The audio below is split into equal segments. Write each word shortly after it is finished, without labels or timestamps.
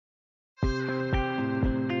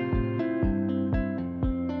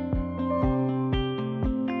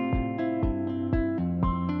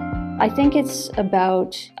I think it's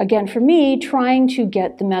about, again, for me, trying to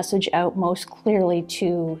get the message out most clearly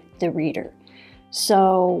to the reader.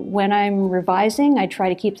 So when I'm revising, I try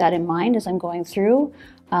to keep that in mind as I'm going through.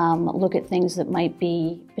 Look at things that might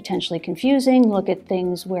be potentially confusing, look at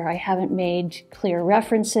things where I haven't made clear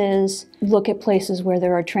references, look at places where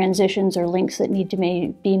there are transitions or links that need to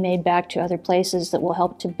be made back to other places that will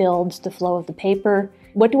help to build the flow of the paper.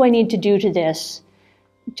 What do I need to do to this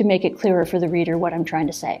to make it clearer for the reader what I'm trying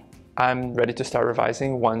to say? I'm ready to start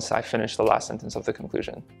revising once I finish the last sentence of the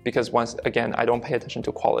conclusion. Because once again, I don't pay attention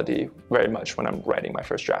to quality very much when I'm writing my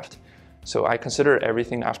first draft. So I consider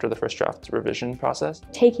everything after the first draft revision process.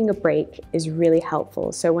 Taking a break is really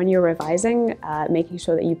helpful. So when you're revising, making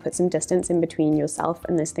sure that you put some distance in between yourself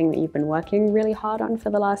and this thing that you've been working really hard on for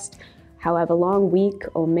the last however long, week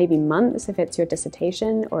or maybe months, if it's your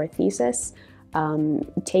dissertation or a thesis,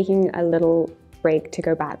 taking a little break to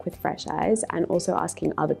go back with fresh eyes and also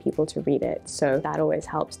asking other people to read it. So that always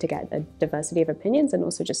helps to get a diversity of opinions and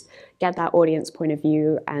also just get that audience point of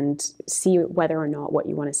view and see whether or not what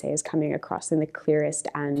you want to say is coming across in the clearest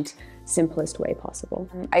and simplest way possible.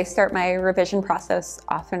 I start my revision process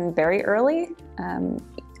often very early,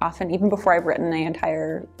 often even before I've written the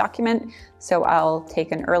entire document. So I'll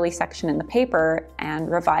take an early section in the paper and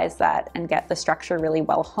revise that and get the structure really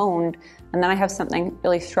well honed. And then I have something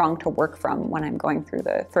really strong to work from when I'm going through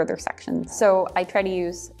the further sections. So I try to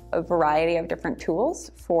use a variety of different tools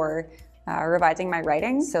for revising my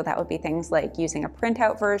writing. So that would be things like using a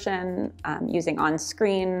printout version, using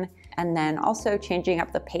on-screen, and then also changing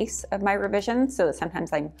up the pace of my revision so that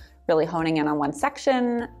sometimes I'm really honing in on one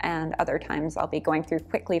section and other times I'll be going through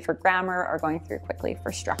quickly for grammar or going through quickly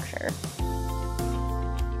for structure.